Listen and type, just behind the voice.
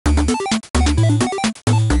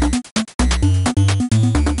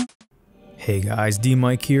Hey guys,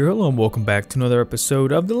 D-Mike here. Hello and welcome back to another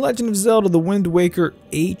episode of The Legend of Zelda, The Windwaker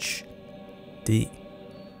HD.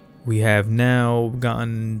 We have now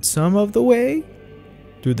gotten some of the way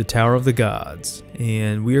through the Tower of the Gods,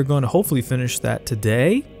 and we are going to hopefully finish that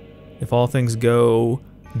today, if all things go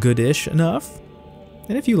goodish enough.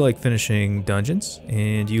 And if you like finishing dungeons,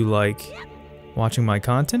 and you like watching my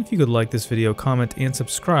content, if you could like this video, comment, and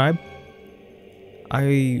subscribe.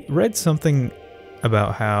 I read something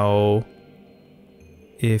about how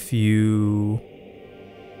if you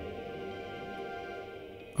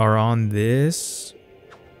are on this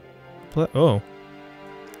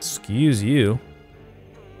excuse you.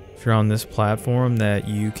 If you're on this platform that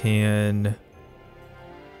you can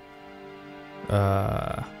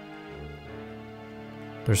there's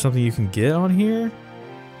something you can get on here.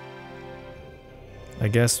 I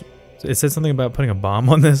guess it said something about putting a bomb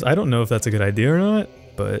on this. I don't know if that's a good idea or not,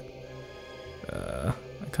 but I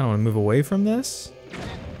kind of want to move away from this.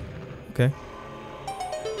 Okay.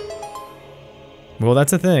 Well,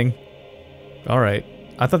 that's a thing. All right.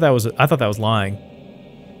 I thought that was lying.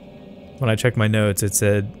 When I checked my notes, it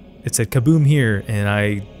said kaboom here, and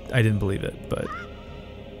I didn't believe it, but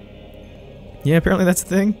yeah, apparently that's a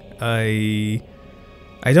thing. I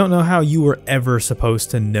don't know how you were ever supposed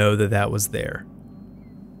to know that that was there.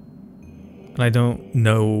 And I don't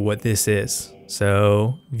know what this is.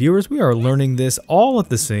 So, viewers, we are learning this all at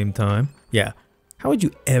the same time. Yeah. How would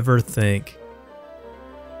you ever think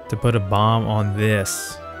to put a bomb on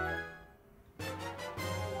this?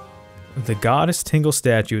 The Goddess Tingle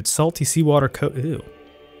statue. It's salty seawater Ew.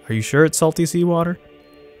 Are you sure it's salty seawater?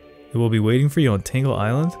 It will be waiting for you on Tingle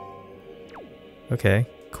Island? Okay,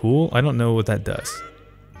 cool. I don't know what that does.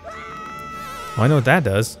 Well, I know what that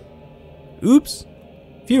does. Oops.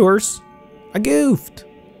 Viewers, I goofed.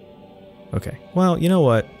 Okay, well, you know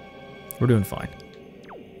what? We're doing fine.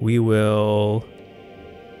 We will...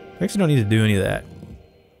 We actually don't need to do any of that.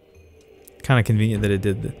 Kind of convenient that it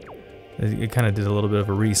did. It kind of did a little bit of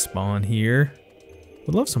a respawn here.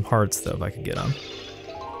 Would love some hearts though if I could get them.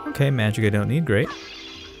 Okay, magic I don't need. Great.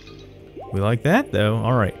 We like that though.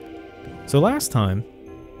 All right. So last time,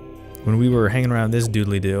 when we were hanging around this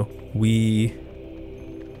doodly-doo, we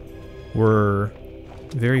were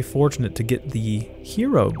very fortunate to get the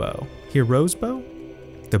hero bow. Hero's bow?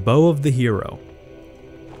 The bow of the hero.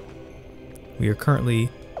 We are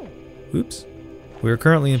currently... Oops. We are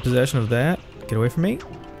currently in possession of that. Get away from me.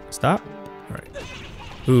 Stop. Alright.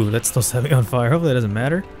 Ooh, that's still set me on fire. Hopefully that doesn't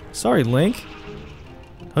matter. Sorry, Link.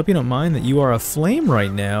 Hope you don't mind that you are aflame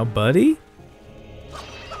right now, buddy.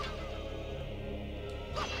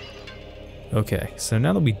 Okay, so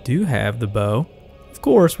now that we do have the bow, of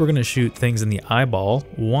course we're going to shoot things in the eyeball.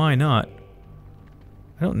 Why not?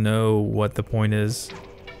 I don't know what the point is.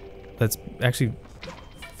 That's actually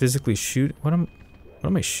physically shoot. What am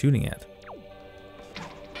I shooting at?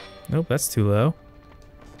 Nope, that's too low.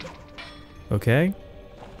 Okay.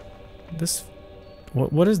 This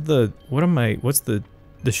what is the what's the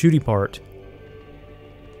shooty part?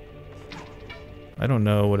 I don't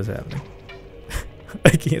know what is happening.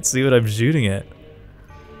 I can't see what I'm shooting at.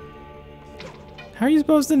 How are you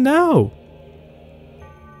supposed to know?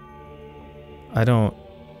 I don't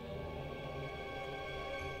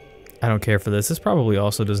care for this. This probably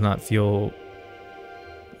also does not feel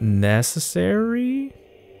necessary.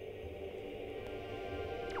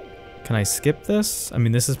 Can I skip this? I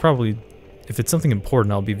mean, this is probably... If it's something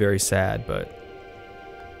important, I'll be very sad, but...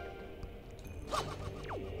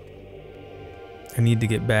 I need to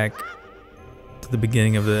get back to the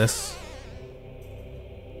beginning of this.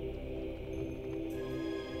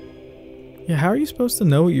 Yeah, how are you supposed to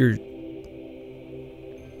know what you're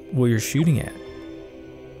shooting at?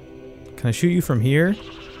 Can I shoot you from here?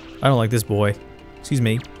 I don't like this boy. Excuse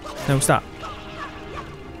me. No, stop.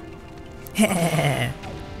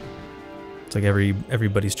 It's like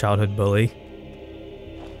everybody's childhood bully.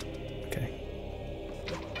 Okay.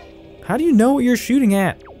 How do you know what you're shooting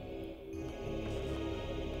at?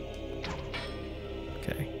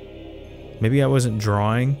 Okay. Maybe I wasn't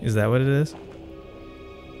drawing. Is that what it is?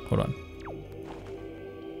 Hold on.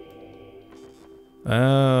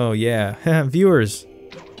 Oh, yeah. Viewers.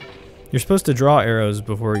 You're supposed to draw arrows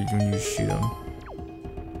before when you shoot them.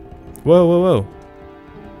 Whoa, whoa, whoa.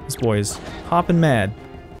 This boy is hopping mad.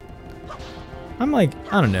 I'm like,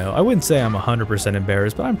 I don't know. I wouldn't say I'm 100%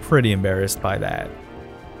 embarrassed, but I'm pretty embarrassed by that.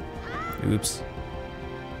 Oops.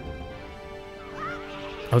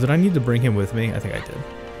 Oh, did I need to bring him with me? I think I did.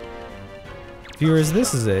 Viewers,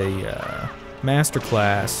 this is a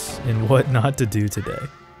masterclass in what not to do today.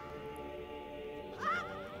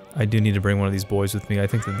 I do need to bring one of these boys with me. I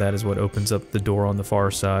think that that is what opens up the door on the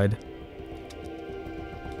far side.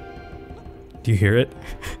 Do you hear it?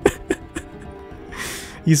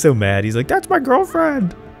 He's so mad. He's like, that's my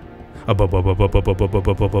girlfriend.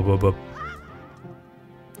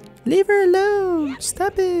 Leave her alone.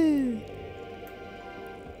 Stop it.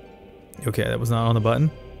 Okay, that was not on the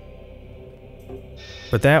button.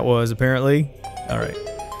 But that was apparently. Alright.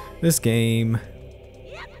 This game.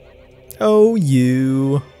 Oh,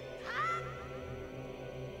 you.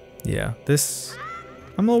 Yeah, this.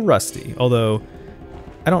 I'm a little rusty. Although,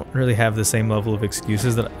 I don't really have the same level of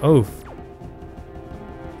excuses that. Oh.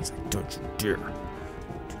 He's like, don't you dare.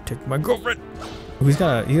 Take my girlfriend. Oh,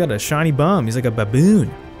 he got a shiny bum. He's like a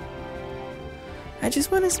baboon. I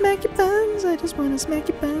just want to smack your buns. I just want to smack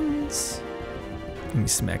your buns. Let me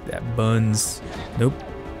smack that buns. Nope.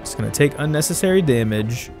 It's gonna take unnecessary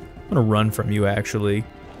damage. I'm gonna run from you, actually.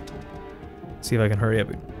 See if I can hurry up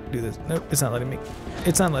and do this. Nope, it's not letting me.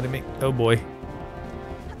 It's not letting me. Oh boy.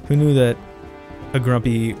 Who knew that a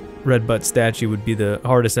grumpy red butt statue would be the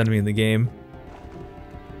hardest enemy in the game?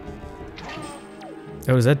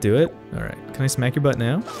 Oh, does that do it? Alright. Can I smack your butt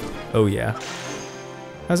now? Oh yeah.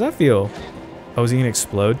 How's that feel? Oh, is he gonna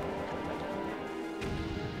explode?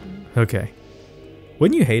 Okay.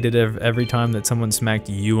 Wouldn't you hate it every time that someone smacked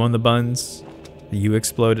you on the buns? You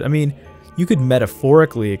exploded? I mean, you could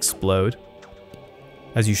metaphorically explode.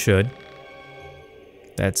 As you should.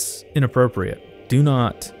 That's inappropriate. Do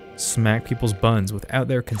not smack people's buns without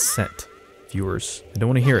their consent, viewers. I don't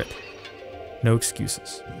want to hear it. No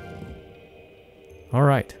excuses.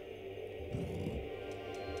 Alright.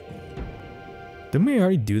 Didn't we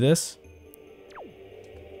already do this?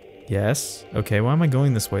 Yes. Okay, why am I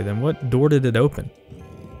going this way then? What door did it open?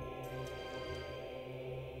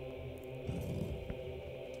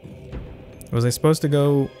 Was I supposed to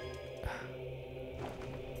go...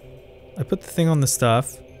 I put the thing on the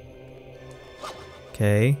stuff.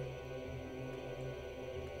 Okay.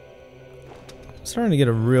 I'm starting to get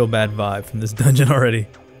a real bad vibe from this dungeon already.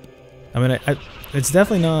 I mean, it's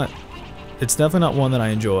definitely not one that I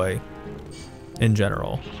enjoy in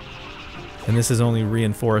general. And this is only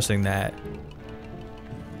reinforcing that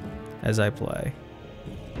as I play.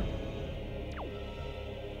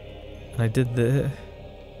 And I did the...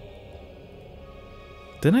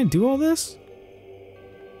 Didn't I do all this?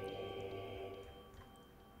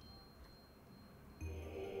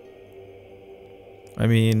 I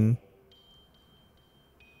mean...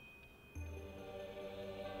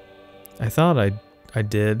 I thought I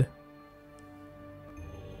did.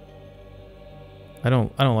 I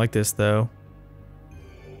don't like this though.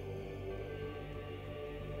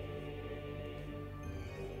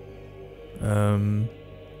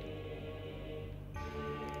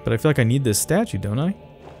 But I feel like I need this statue, don't I?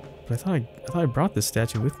 But I thought I brought this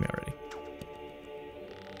statue with me already.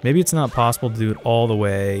 Maybe it's not possible to do it all the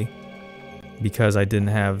way because I didn't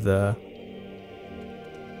have the...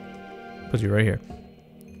 Put you right here.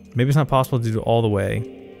 Maybe it's not possible to do it all the way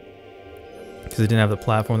because I didn't have the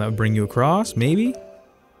platform that would bring you across, maybe?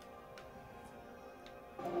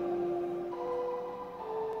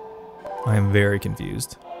 I am very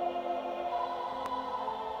confused.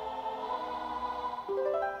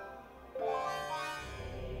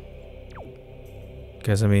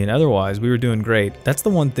 Because, I mean, otherwise, we were doing great. That's the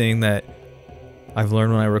one thing that I've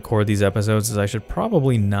learned when I record these episodes is I should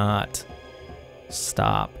probably not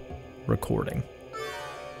stop recording.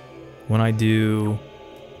 When I do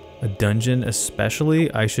a dungeon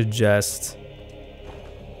especially, I should just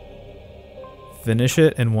finish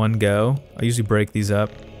it in one go. I usually break these up.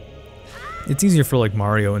 It's easier for like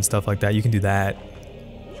Mario and stuff like that. You can do that.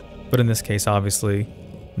 But in this case, obviously,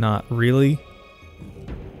 not really.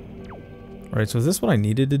 Alright, so is this what I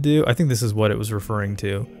needed to do? I think this is what it was referring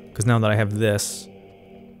to. Because now that I have this,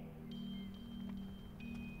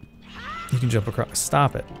 you can jump across.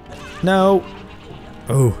 Stop it. No!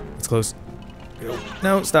 Oh, it's close.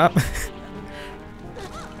 No, stop.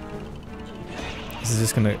 Is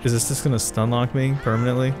this just gonna stun lock me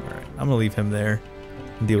permanently? Alright, I'm gonna leave him there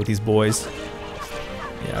and deal with these boys.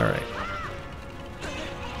 Yeah, alright.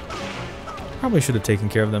 Probably should have taken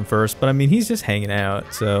care of them first, but I mean, he's just hanging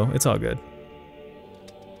out, so it's all good.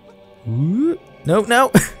 Ooh. No,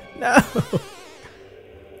 no! No!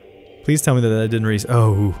 Please tell me that that didn't reset.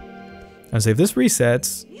 Oh. I was say, if this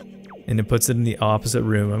resets and it puts it in the opposite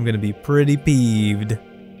room, I'm gonna be pretty peeved.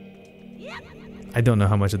 I don't know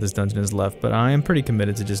how much of this dungeon is left, but I am pretty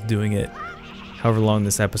committed to just doing it however long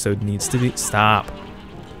this episode needs to be. Stop.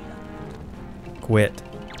 Quit.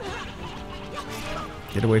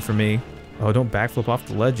 Get away from me. Oh, don't backflip off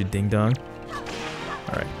the ledge, you ding-dong.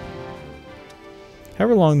 Alright.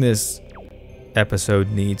 However long this episode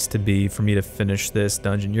needs to be for me to finish this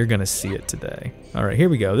dungeon, you're gonna see it today. Alright, here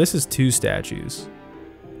we go. This is 2 statues.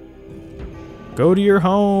 Go to your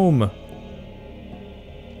home!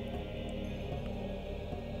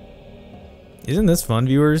 Isn't this fun,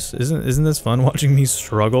 viewers? Isn't this fun watching me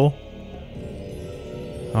struggle?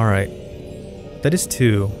 Alright. That is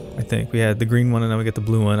 2, I think. We had the green one and now we get the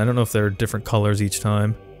blue one. I don't know if they're different colors each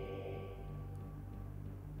time.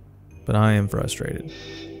 But I am frustrated.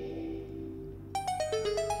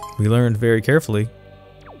 We learned very carefully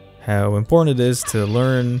how important it is to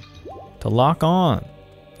learn to lock on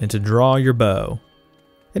and to draw your bow.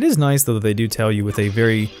 It is nice though that they do tell you with a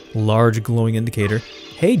very large glowing indicator,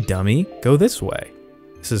 hey dummy, go this way.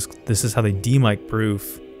 This is how they demic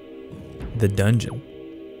proof the dungeon.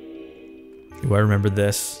 Ooh, I remember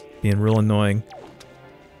this being real annoying.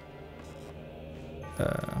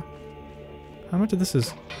 How much of this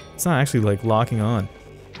is... It's not actually like locking on.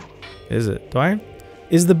 Is it?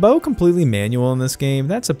 Is the bow completely manual in this game?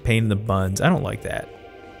 That's a pain in the buns. I don't like that.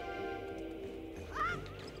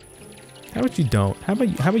 How about you don't? How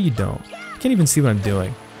about you don't? I can't even see what I'm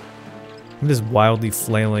doing. I'm just wildly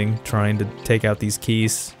flailing, trying to take out these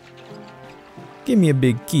keys. Give me a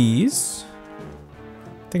big keys.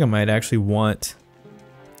 I think I might actually want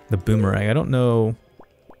the boomerang. I don't know.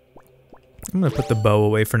 I'm gonna put the bow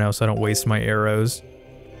away for now so I don't waste my arrows.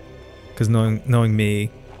 Because knowing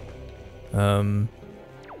me, yeah,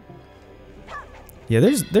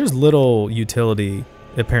 there's little utility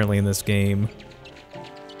apparently in this game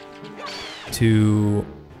to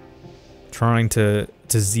trying to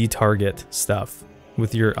Z-target stuff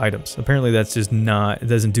with your items. Apparently that's just not, it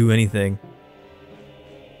doesn't do anything.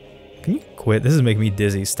 Can you quit? This is making me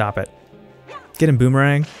dizzy. Stop it. Get him,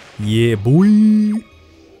 boomerang. Yeah, boy.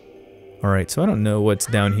 Alright, so I don't know what's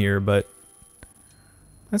down here, but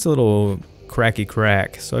that's a little cracky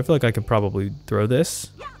crack. So I feel like I could probably throw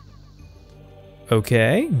this.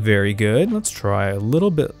 Okay, very good. Let's try a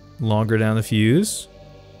little bit longer down the fuse.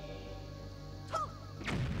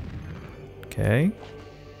 Okay.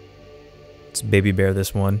 Let's baby bear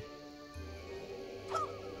this one.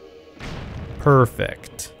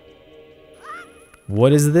 Perfect.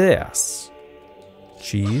 What is this?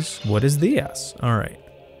 Cheese. What is this? Alright.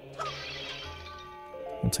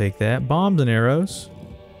 We'll take that. Bombs and arrows.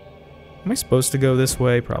 Am I supposed to go this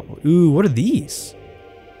way? Probably. Ooh, what are these?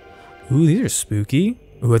 Ooh, these are spooky.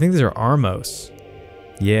 Ooh, I think these are Armos.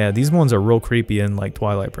 Yeah, these ones are real creepy in like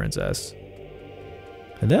Twilight Princess.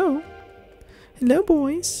 Hello? Hello,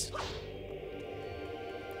 boys.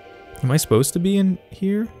 Am I supposed to be in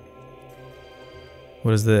here?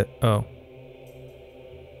 What is that? Oh.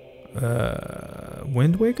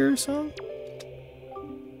 Windwaker or something?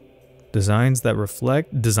 Designs that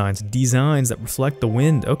reflect the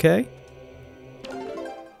wind. Okay.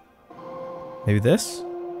 Maybe this?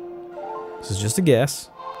 This is just a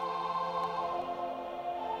guess.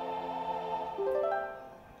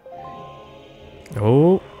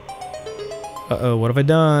 Oh. Uh-oh, what have I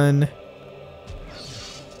done?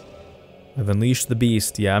 I've unleashed the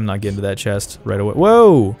beast. Yeah, I'm not getting to that chest right away.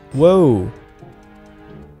 Whoa! Whoa!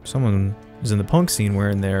 Someone is in the punk scene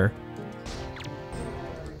wearing their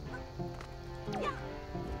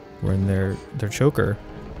choker.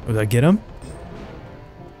 Oh, did I get him?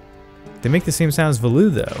 They make the same sound as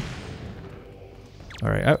Valu, though.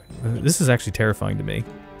 Alright, this is actually terrifying to me.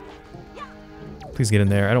 Please get in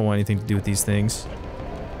there. I don't want anything to do with these things.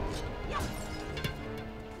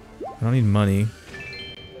 I don't need money.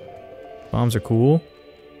 Bombs are cool.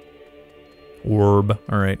 Orb.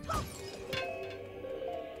 Alright.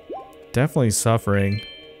 Definitely suffering.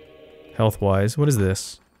 Health-wise. What is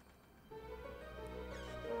this?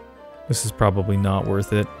 This is probably not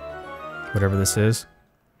worth it. Whatever this is.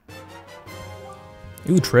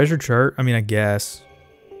 Ooh, treasure chart. I mean, I guess.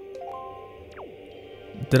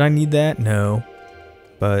 Did I need that? No.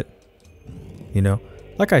 But, you know,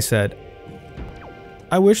 like I said,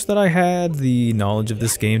 I wish that I had the knowledge of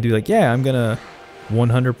this game to be like, yeah, I'm gonna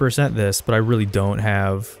 100% this, but I really don't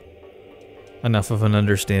have enough of an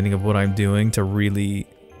understanding of what I'm doing to really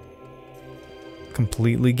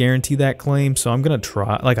completely guarantee that claim. So I'm gonna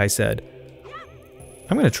try, like I said,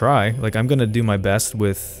 I'm gonna try. Like, I'm gonna do my best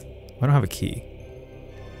with, I don't have a key.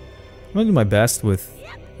 I'm gonna do my best with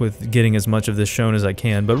getting as much of this shown as I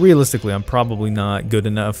can, but realistically, I'm probably not good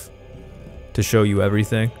enough to show you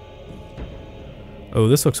everything. Oh,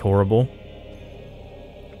 this looks horrible.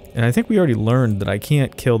 And I think we already learned that I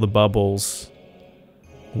can't kill the bubbles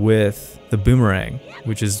with the boomerang,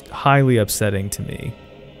 which is highly upsetting to me.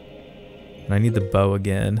 And I need the bow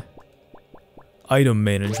again. Item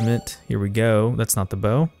management. Here we go. That's not the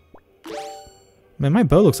bow. Man, my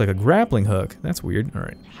bow looks like a grappling hook. That's weird.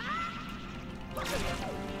 Alright.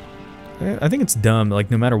 I think it's dumb.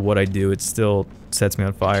 Like, no matter what I do, it still sets me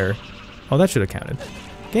on fire. Oh, that should have counted.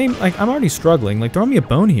 Game, like, I'm already struggling. Like, throw me a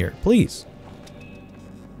bone here, please.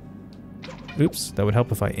 Oops, that would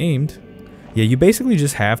help if I aimed. Yeah, you basically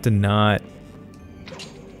just have to not...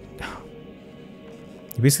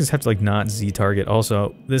 You basically just have to, like, not Z-target.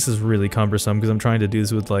 Also, this is really cumbersome because I'm trying to do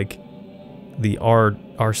this with, like, the R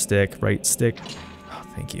stick, right stick. Oh,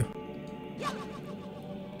 thank you.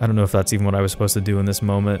 I don't know if that's even what I was supposed to do in this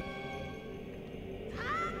moment.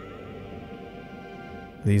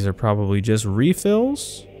 These are probably just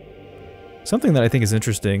refills. Something that I think is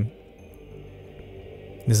interesting.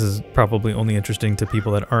 This is probably only interesting to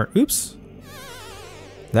people that aren't... Oops.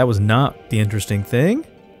 That was not the interesting thing.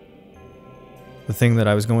 The thing that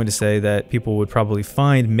I was going to say that people would probably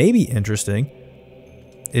find maybe interesting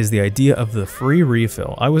is the idea of the free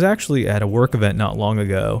refill. I was actually at a work event not long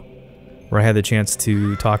ago where I had the chance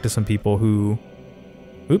to talk to some people who...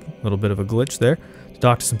 Oop, a little bit of a glitch there.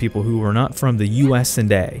 Talk to some people who were not from the US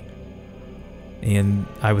and A. And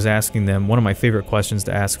I was asking them, one of my favorite questions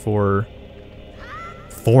to ask for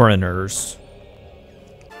foreigners.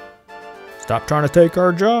 Stop trying to take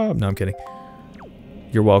our job. No, I'm kidding.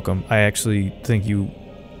 You're welcome. I actually think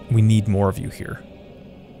we need more of you here.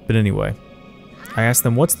 But anyway, I asked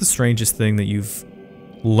them, what's the strangest thing that you've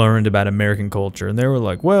learned about American culture? And they were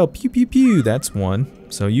like, well, pew pew pew, that's one.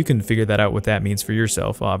 So you can figure that out what that means for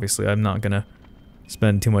yourself. Obviously, I'm not gonna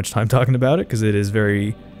spend too much time talking about it because it is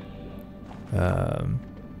very how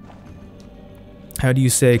do you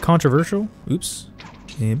say controversial? Oops.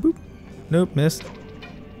 And boop. Nope, missed.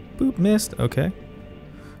 Boop, missed. Okay.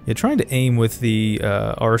 Yeah, trying to aim with the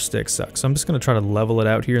R stick sucks. So I'm just gonna try to level it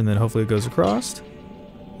out here and then hopefully it goes across.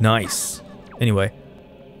 Nice. Anyway,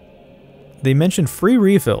 they mentioned free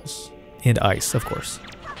refills and ice, of course.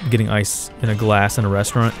 Getting ice in a glass in a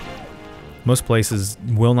restaurant. Most places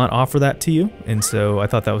will not offer that to you, and so I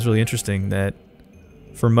thought that was really interesting that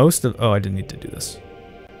for most of... Oh, I didn't need to do this.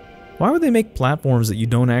 Why would they make platforms that you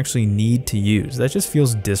don't actually need to use? That just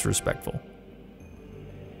feels disrespectful.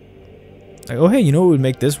 Like, oh hey, you know what would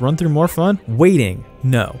make this run through more fun? Waiting.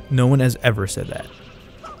 No, no one has ever said that.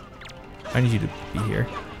 I need you to be here.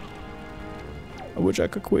 I wish I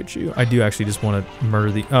could quit you. I do actually just want to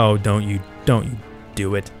murder the... Oh, don't you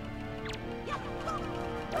do it.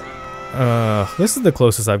 This is the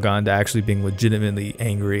closest I've gotten to actually being legitimately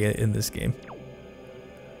angry in this game.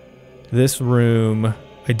 This room,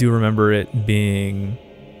 I do remember it being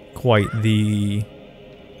quite the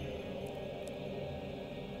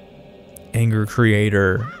anger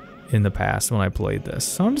creator in the past when I played this.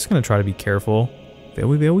 So I'm just going to try to be careful.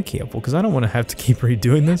 Very careful, because I don't want to have to keep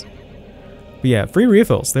redoing this. But yeah, free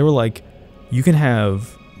refills. They were like, you can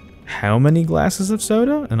have how many glasses of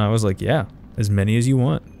soda? And I was like, yeah, as many as you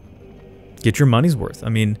want. Get your money's worth. I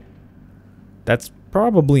mean, that's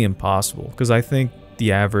probably impossible because I think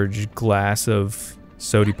the average glass of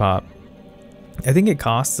Sody Pop, I think it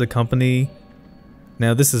costs a company.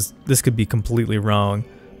 Now this could be completely wrong,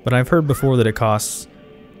 but I've heard before that it costs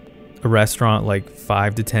a restaurant like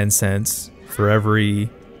 5 to 10 cents for every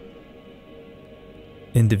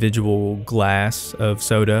individual glass of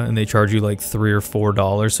soda, and they charge you like $3 or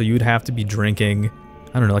 $4. So you'd have to be drinking,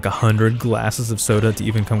 I don't know, like 100 glasses of soda to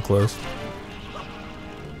even come close.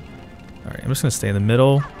 Alright, I'm just gonna stay in the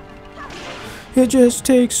middle. It just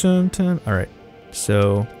takes some time. Alright,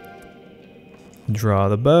 so draw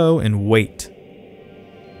the bow and wait.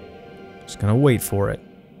 Just gonna wait for it.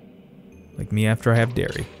 Like me after I have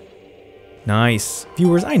dairy. Nice.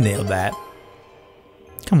 Viewers, I nailed that.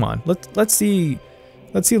 Come on, let's see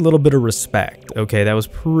a little bit of respect. Okay, that was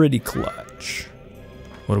pretty clutch.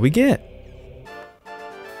 What do we get?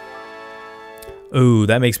 Ooh,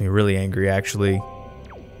 that makes me really angry actually.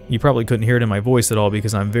 You probably couldn't hear it in my voice at all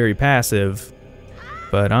because I'm very passive,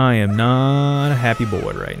 but I am not a happy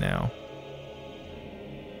boy right now.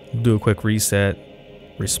 Do a quick reset,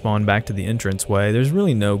 respawn back to the entranceway. There's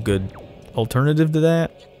really no good alternative to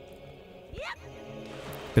that.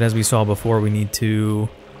 But as we saw before, we need to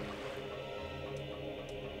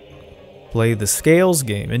play the scales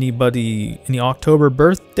game. Any October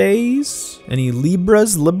birthdays? Any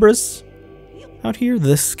Libras out here?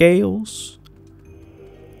 The scales?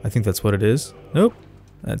 I think that's what it is. Nope,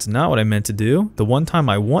 that's not what I meant to do. The one time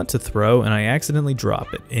I want to throw and I accidentally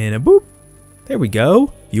drop it. And a boop. There we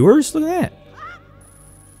go. Viewers, look at that.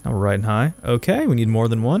 Now we're riding high. Okay, we need more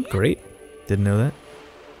than one. Great. Didn't know that.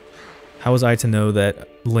 How was I to know that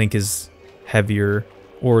Link is heavier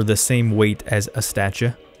or the same weight as a statue?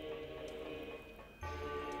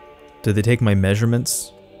 Did they take my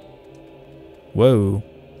measurements? Whoa.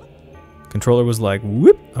 Controller was like,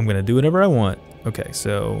 whoop, I'm gonna do whatever I want. Okay,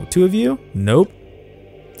 so 2 of you? Nope.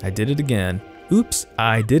 I did it again. Oops,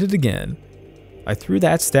 I did it again. I threw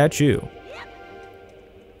that statue.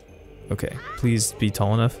 Okay, please be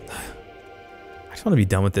tall enough. I just want to be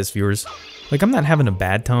done with this, viewers. Like, I'm not having a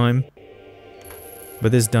bad time.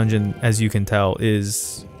 But this dungeon, as you can tell,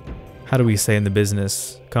 is, how do we say in the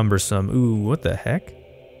business, cumbersome. Ooh, what the heck?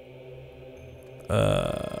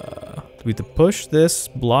 Do we have to push this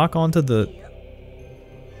block onto the...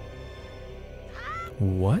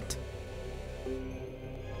 What?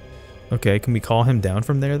 Okay, can we call him down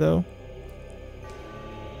from there, though?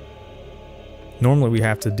 Normally we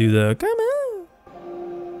have to do the, come on!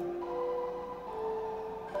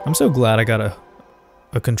 I'm so glad I got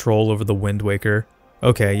a control over the Windwaker.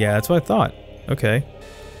 Okay, yeah, that's what I thought. Okay.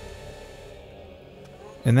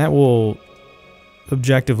 And that will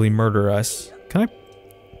objectively murder us. Can I...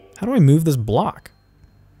 How do I move this block?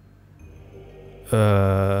 Wait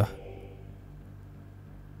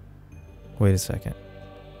a second.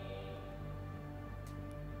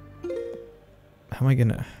 How am I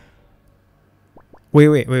gonna...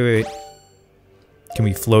 Wait. Can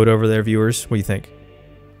we float over there, viewers? What do you think?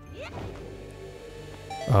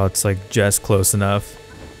 Oh, it's like just close enough.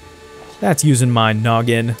 That's using my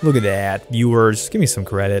noggin. Look at that, viewers. Give me some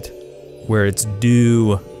credit where it's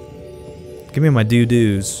due. Give me my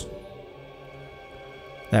due-doos.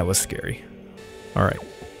 That was scary. All right,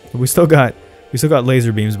 we still got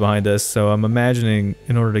laser beams behind us, so I'm imagining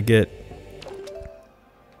in order to get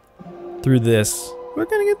through this, we're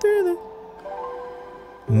gonna get through this.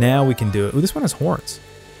 Now we can do it. Ooh, this one has horns.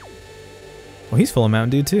 Well, he's full of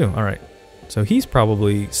Mountain Dew too. All right. So he's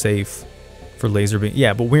probably safe for laser beam.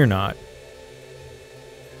 Yeah, but we're not.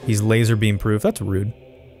 He's laser beam proof. That's rude.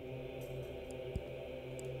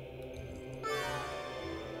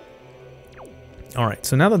 All right.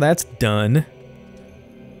 So now that that's done.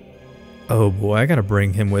 Oh boy, I gotta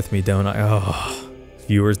bring him with me, don't I? Oh,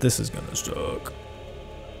 viewers, this is gonna suck.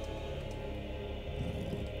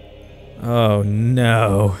 Oh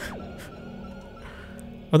no.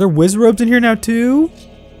 Are there Wizrobes in here now too?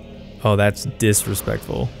 Oh, that's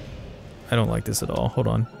disrespectful. I don't like this at all. Hold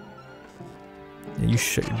on. Yeah, you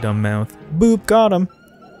shut your dumb mouth. Boop, got him.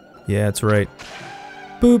 Yeah, that's right.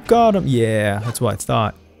 Boop, got him. Yeah, that's what I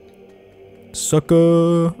thought.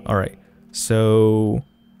 Sucker. Alright, so...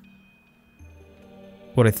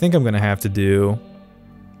 What I think I'm gonna have to do...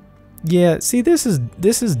 Yeah, see, this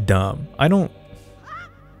is dumb. I don't...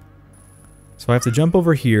 So I have to jump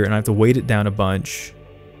over here, and I have to weight it down a bunch.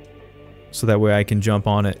 So that way I can jump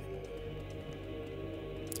on it.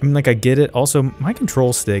 I mean, like, I get it. Also, my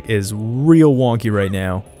control stick is real wonky right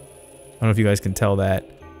now. I don't know if you guys can tell that.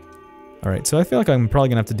 Alright, so I feel like I'm probably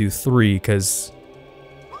gonna have to do 3, because...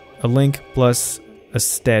 A link plus a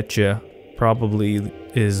statue probably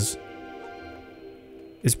is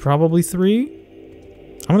probably 3?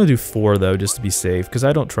 I'm gonna do 4, though, just to be safe, because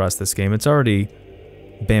I don't trust this game. It's already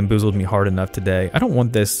bamboozled me hard enough today. I don't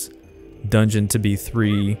want this dungeon to be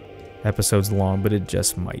 3 episodes long, but it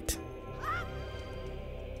just might.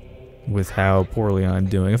 With how poorly I'm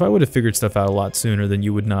doing. If I would have figured stuff out a lot sooner, then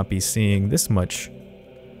you would not be seeing this much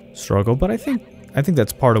struggle. But I think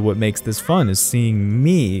that's part of what makes this fun, is seeing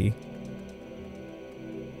me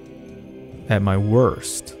at my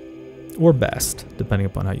worst. Or best, depending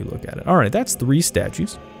upon how you look at it. Alright, that's 3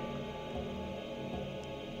 statues.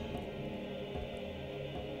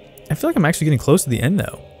 I feel like I'm actually getting close to the end,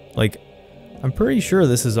 though. Like, I'm pretty sure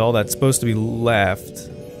this is all that's supposed to be left.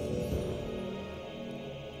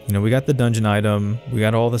 You know, we got the dungeon item. We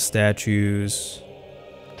got all the statues.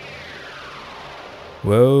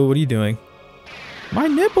 Whoa, what are you doing? My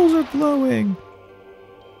nipples are glowing.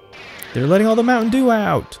 They're letting all the Mountain Dew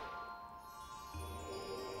out.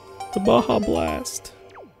 The Baja Blast.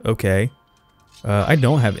 Okay. I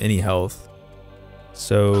don't have any health.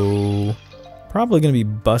 So... Probably going to be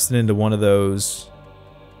busting into one of those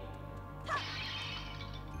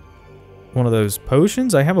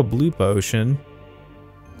potions. I have a blue potion.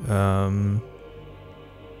 I mean,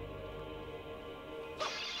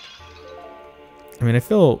 I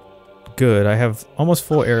feel good. I have almost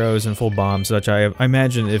full arrows and full bombs, such I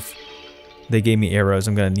imagine if they gave me arrows,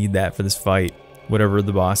 I'm going to need that for this fight. Whatever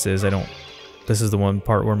the boss is, this is the one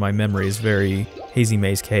part where my memory is very Hazy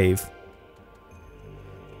Maze Cave.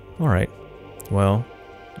 Alright. Well,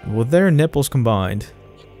 with their nipples combined,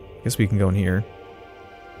 I guess we can go in here.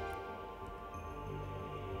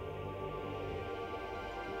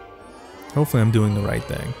 Hopefully I'm doing the right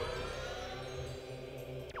thing.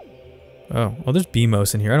 Oh, well, there's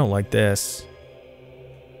BMOS in here. I don't like this.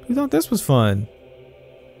 Who thought this was fun?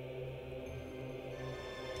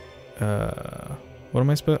 What am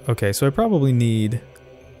I supposed... Okay, so I probably need...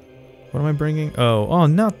 What am I bringing? Oh,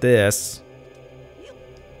 not this.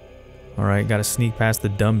 Alright, gotta sneak past the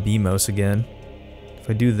dumb BMOS again. If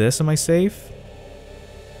I do this, am I safe?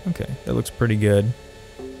 Okay, that looks pretty good.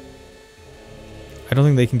 I don't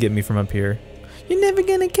think they can get me from up here. You're never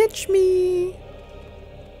gonna catch me!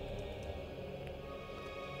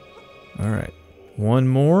 Alright, one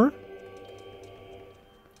more.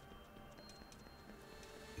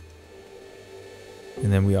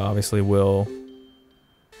 And then we obviously will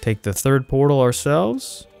take the third portal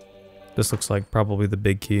ourselves. This looks like probably the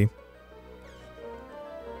big key.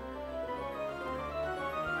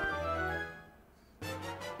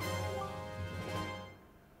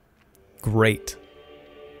 Great.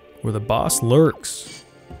 Where the boss lurks.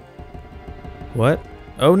 What?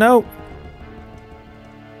 Oh no!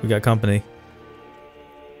 We got company.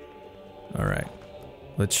 Alright.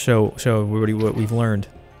 Let's show everybody what we've learned.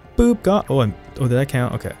 Boop, got... Oh, did that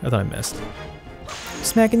count? Okay, I thought I missed.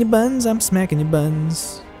 Smacking your buns, I'm smacking your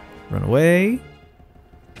buns. Run away.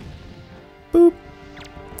 Boop.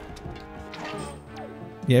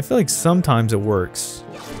 Yeah, I feel like sometimes it works.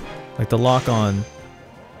 Like the lock on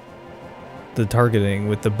the targeting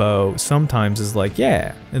with the bow sometimes is like,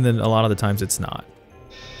 yeah, and then a lot of the times it's not.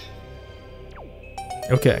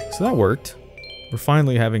 Okay, so that worked. We're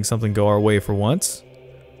finally having something go our way for once.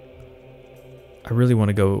 I really want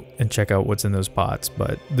to go and check out what's in those pots,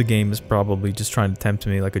 but the game is probably just trying to tempt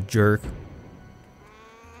me like a jerk.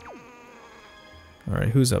 Alright,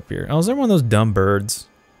 who's up here? Oh, is there one of those dumb birds?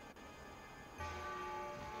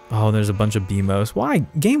 Oh, there's a bunch of BMOs. Why?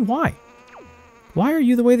 Game, why? Why are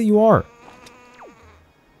you the way that you are?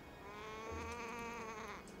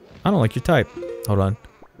 I don't like your type. Hold on.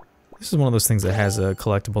 This is one of those things that has a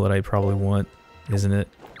collectible that I probably want, isn't it?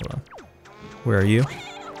 Hold on. Where are you?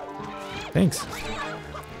 Thanks.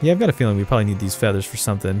 Yeah, I've got a feeling we probably need these feathers for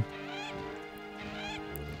something.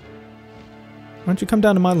 Why don't you come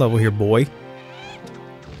down to my level here, boy?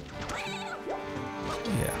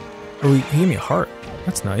 Yeah. Oh, he gave me a heart.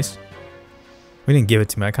 That's nice. We didn't give it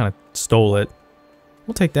to me. I kind of stole it.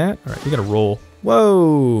 We'll take that. All right, we got to roll.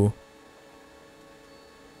 Whoa.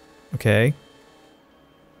 Okay.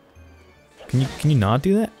 Can you not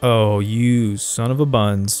do that? Oh, you son of a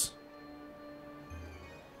buns.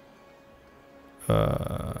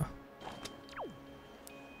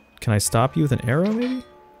 Can I stop you with an arrow, maybe?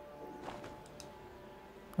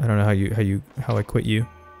 I don't know how I quit you.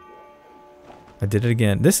 I did it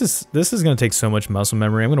again. This is gonna take so much muscle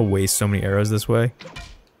memory. I'm gonna waste so many arrows this way.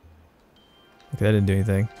 Okay, that didn't do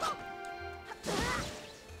anything.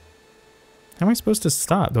 How am I supposed to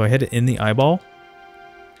stop? Do I hit it in the eyeball?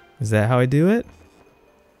 Is that how I do it?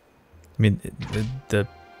 I mean,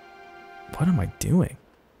 what am I doing?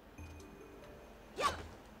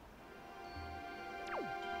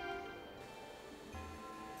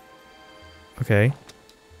 Okay.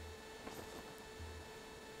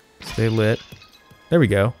 Stay lit. There we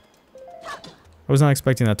go. I was not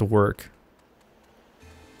expecting that to work.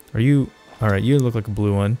 Are you... Alright, you look like a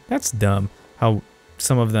blue one. That's dumb. How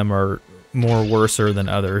some of them are more worser than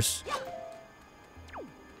others. Are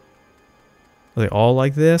they all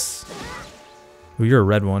like this? Oh, you're a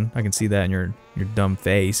red one. I can see that in your dumb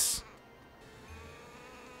face.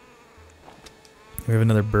 We have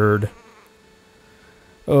another bird.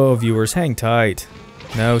 Oh, viewers, hang tight.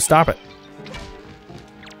 No, stop it.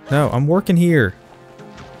 No, I'm working here.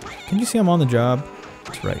 Can you see I'm on the job?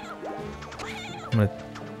 That's right. I'm gonna...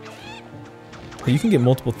 You can get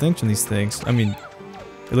multiple things from these things. I mean,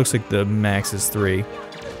 it looks like the max is 3.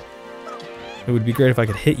 It would be great if I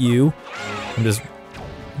could hit you. I'm just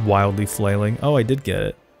wildly flailing. Oh, I did get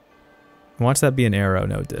it. Watch that be an arrow.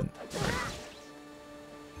 No, it didn't. Right.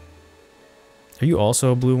 Are you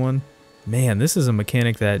also a blue one? Man, this is a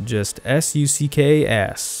mechanic that just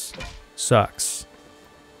S-U-C-K-S. Sucks.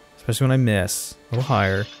 Especially when I miss. A little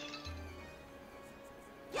higher.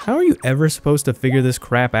 How are you ever supposed to figure this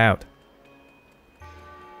crap out?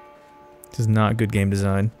 This is not good game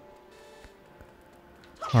design.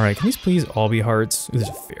 Alright, can these please all be hearts? Ooh, there's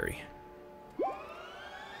a fairy.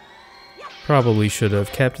 Probably should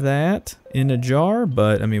have kept that in a jar,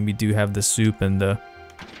 but I mean, we do have the soup and the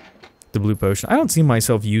blue potion. I don't see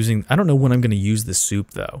myself using... I don't know when I'm going to use the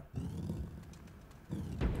soup, though.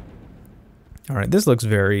 Alright, this looks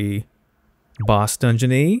very boss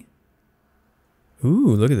dungeon-y.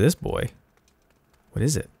 Ooh, look at this boy. What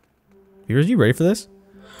is it? Viewers, are you ready for this?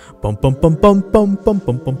 Bum bum bum bum bum bum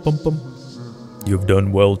bum bum bum bum. You've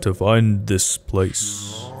done well to find this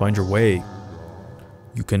place. Find your way.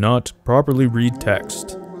 You cannot properly read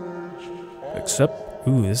text. Except...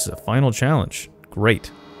 Ooh, this is a final challenge.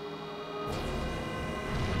 Great.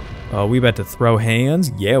 Oh, we about to throw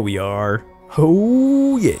hands? Yeah, we are.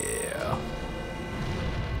 Oh, yeah.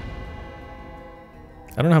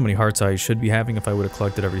 I don't know how many hearts I should be having if I would have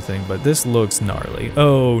collected everything, but this looks gnarly.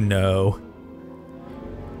 Oh, no.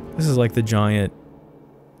 This is like the giant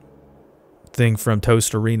thing from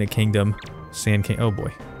Toast Arena Kingdom. Sand King. Oh,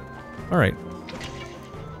 boy. Alright.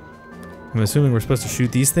 I'm assuming we're supposed to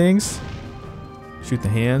shoot these things. Shoot the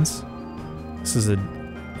hands. This is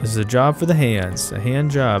a job for the hands. A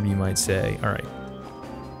hand job, you might say. Alright.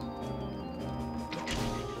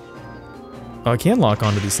 Oh, I can lock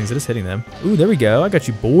onto these things. It is hitting them. Ooh, there we go. I got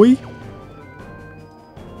you, boy.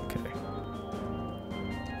 Okay.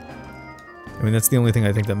 I mean, that's the only thing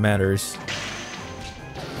I think that matters.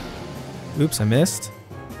 Oops, I missed.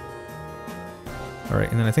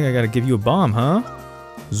 Alright, and then I think I gotta give you a bomb, huh?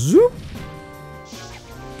 Zoop!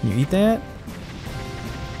 Can you eat that?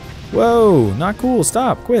 Whoa, not cool.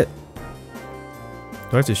 Stop, quit.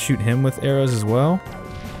 Do I have to shoot him with arrows as well?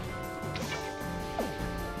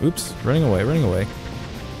 Oops, running away, running away.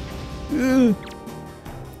 Ugh.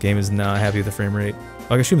 Game is not happy with the frame rate. Oh,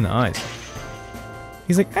 I can shoot him in the eyes.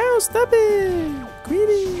 He's like, ow, stop it!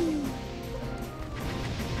 Greedy!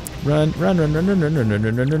 Run, run, run, run, run, run, run, run,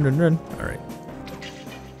 run, run, run, run. Alright.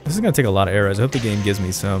 This is gonna take a lot of arrows. I hope the game gives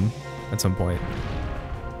me some at some point.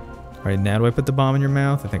 Alright, now do I put the bomb in your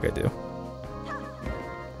mouth? I think I do.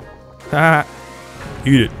 Ha!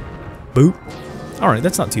 Eat it. Boop. Alright,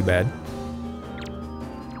 that's not too bad.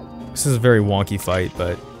 This is a very wonky fight,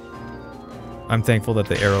 but I'm thankful that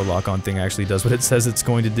the arrow lock-on thing actually does what it says it's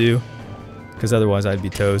going to do. Because otherwise I'd be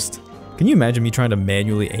toast. Can you imagine me trying to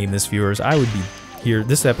manually aim this, viewers? I would be here.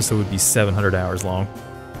 This episode would be 700 hours long.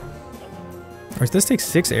 Alright, so this takes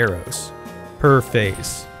 6 arrows per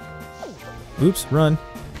phase. Oops, run.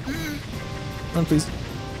 Run, please.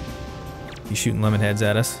 He's shooting lemon heads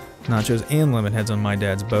at us. Nachos and lemon heads on my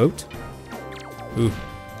dad's boat. Ooh,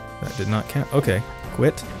 that did not count. Okay,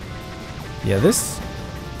 quit. Yeah, this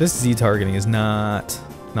Z targeting is not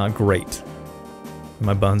great.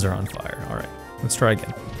 My buns are on fire. All right, let's try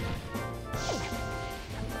again.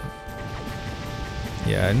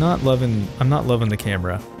 Yeah, I'm not loving the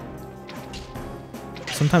camera.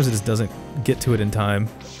 Sometimes it just doesn't get to it in time.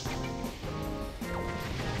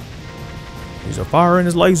 He's a fire in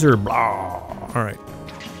his laser. Blah. All right.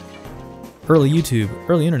 Early YouTube,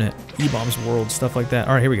 early internet, E-bombs world, stuff like that.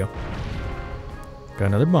 All right, here we go. Got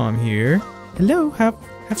another bomb here. Hello, have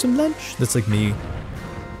some lunch. That's like me.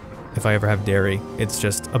 If I ever have dairy, it's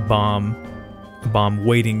just a bomb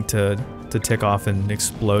waiting to tick off and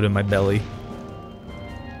explode in my belly.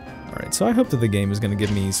 All right, so I hope that the game is going to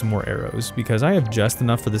give me some more arrows because I have just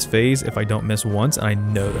enough for this phase if I don't miss once, and I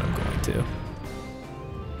know that I'm going to.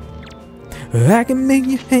 I can make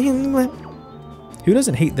you hang. Who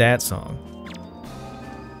doesn't hate that song?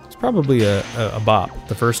 It's probably a bop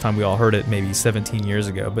the first time we all heard it, maybe 17 years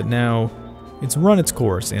ago, but now it's run its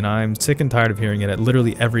course, and I'm sick and tired of hearing it at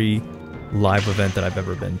literally every live event that I've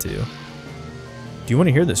ever been to. Do you want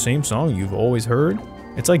to hear the same song you've always heard?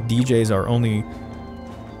 It's like DJs are only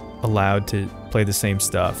allowed to play the same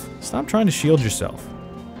stuff. Stop trying to shield yourself.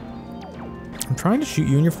 I'm trying to shoot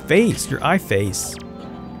you in your face, your eye face.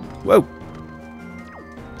 Whoa.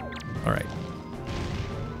 Alright.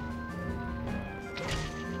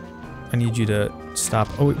 I need you to stop.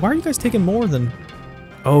 Oh, wait, why are you guys taking more than...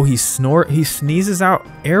 Oh, he sneezes out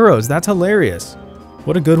arrows. That's hilarious.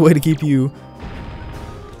 What a good way to keep you...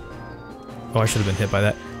 Oh, I should have been hit by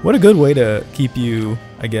that. What a good way to keep you,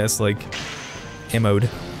 I guess, like, ammoed.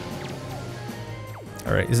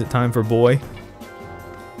 Alright, is it time for boy?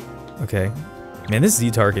 Okay. Man, this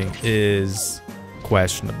Z-targeting is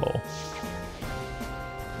questionable.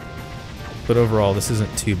 But overall, this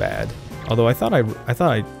isn't too bad. Although I thought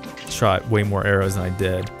I shot way more arrows than I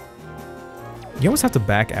did. You almost have to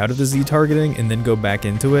back out of the Z targeting and then go back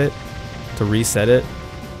into it to reset it.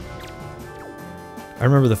 I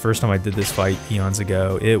remember the first time I did this fight eons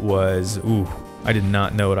ago. It was, ooh, I did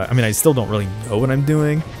not know what I mean, I still don't really know what I'm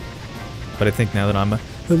doing. But I think now that I'm a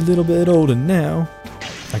little bit older now,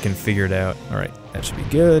 I can figure it out. Alright, that should be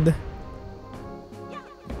good.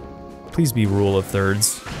 Please be rule of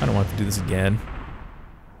thirds. I don't want to do this again.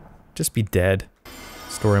 Just be dead.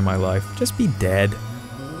 Story of my life. Just be dead.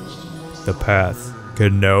 The path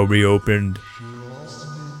can now be opened.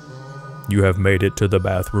 You have made it to the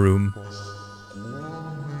bathroom.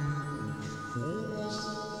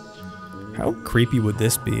 How creepy would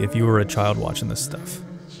this be if you were a child watching this stuff?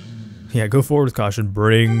 Yeah, go forward with caution.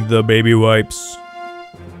 Bring the baby wipes.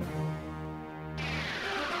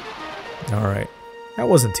 Alright. That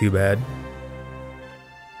wasn't too bad.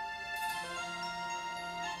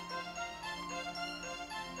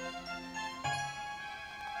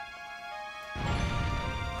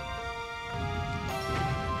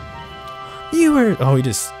 viewers. Oh, he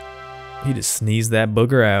just sneezed that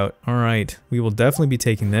booger out. All right, we will definitely be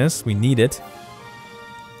taking this. We need it.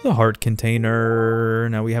 The heart container.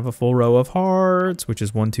 Now we have a full row of hearts, which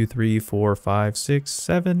is 1, 2, 3, 4, 5, 6,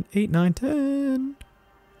 7, 8, 9, 10.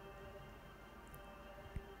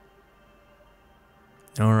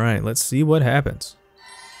 All right, let's see what happens.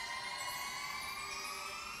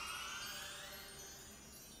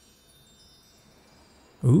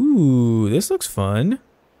 Ooh, this looks fun.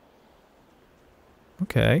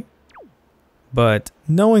 Okay. But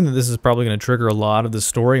knowing that this is probably going to trigger a lot of the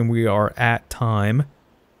story and we are at time,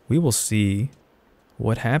 we will see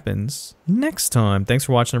what happens next time. Thanks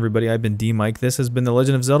for watching, everybody. I've been D-Mike. This has been The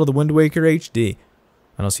Legend of Zelda: The Wind Waker HD.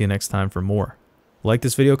 And I'll see you next time for more. Like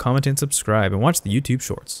this video, comment, and subscribe, and watch the YouTube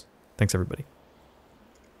shorts. Thanks, everybody.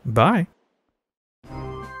 Bye.